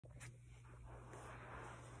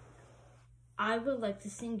I would like to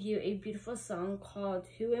sing you a beautiful song called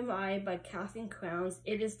Who Am I by Casting Crowns.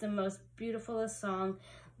 It is the most beautiful song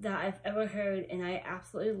that I've ever heard, and I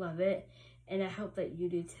absolutely love it, and I hope that you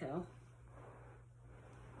do too.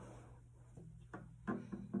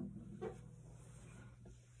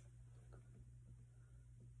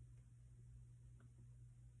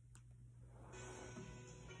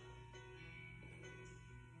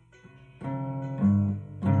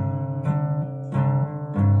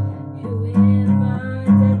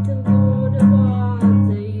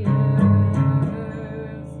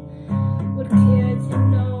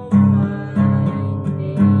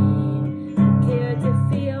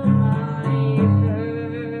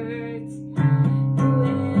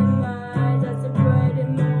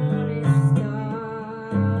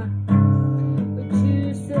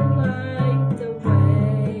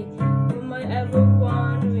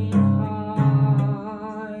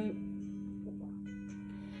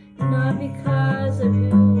 Not because of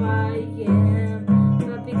who I am,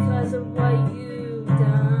 but because of what you've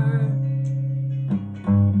done.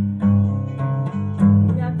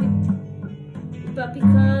 But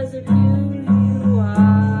because of who you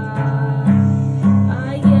are.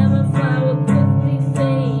 I am a flower quickly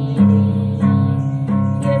fading,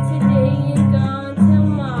 here today and gone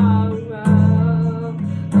tomorrow.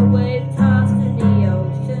 A wave tossed in the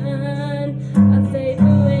ocean, a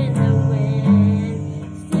vapor in the wind.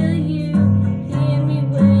 Still you hear me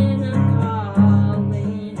when I'm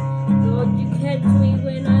calling. Lord, you catch me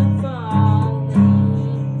when I'm falling.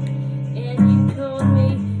 And you told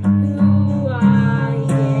me who I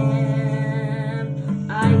am.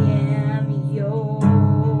 I am yours.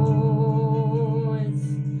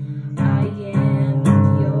 I am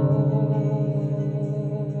yours.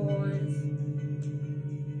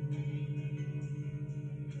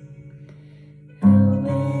 Who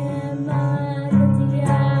am I that the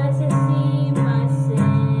eyes that see my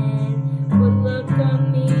sin would look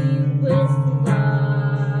on me with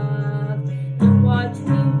love and watch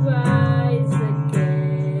me rise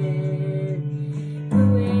again?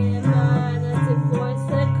 Who am I that the voice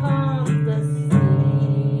that calms the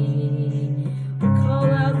sea would call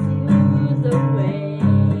out through the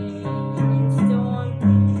rain and storm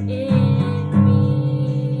in me?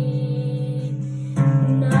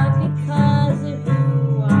 Not because of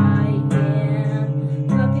who I am,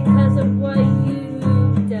 but because of what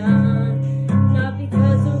you've done. Not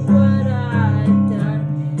because of what I've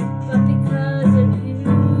done, but because of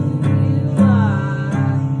who you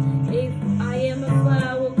are. I am a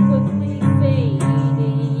flower quickly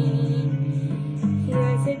fading,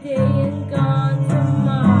 here today and gone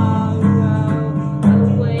tomorrow.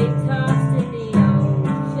 A wave tossed in the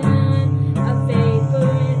ocean, a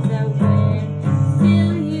vapor in the wind.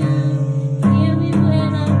 Still you hear me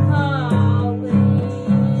when I'm calling.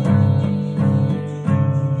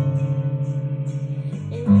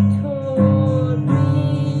 And you told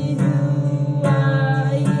me who I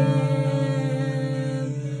am.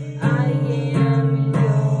 I am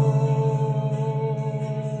yours.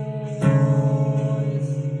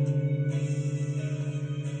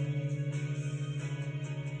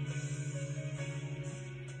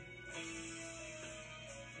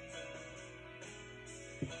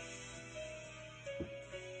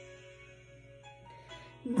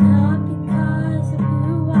 Not because of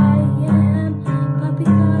who I am, but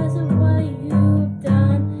because of what you've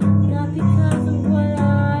done. Not because of what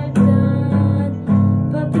I've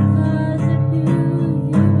done, but because of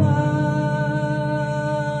who you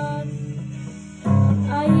are.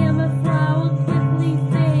 I am a flower quickly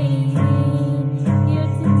fading, here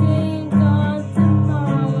today and gone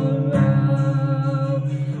tomorrow.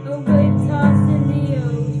 A wave tossed in the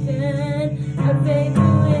ocean, a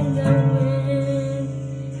vapor in the wind.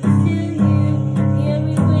 Still you hear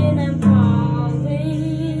me when I'm calling,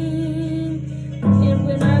 and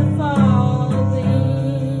when I'm falling,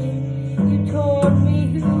 you told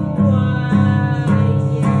me who I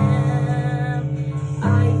am.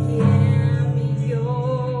 I am yours.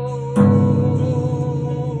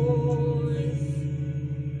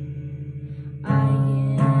 I am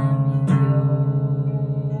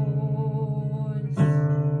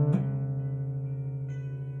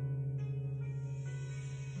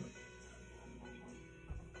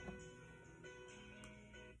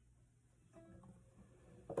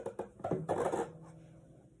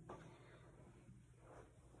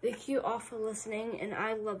Thank you all for listening, and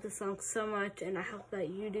I love this song so much, and I hope that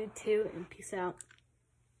you do too, and peace out.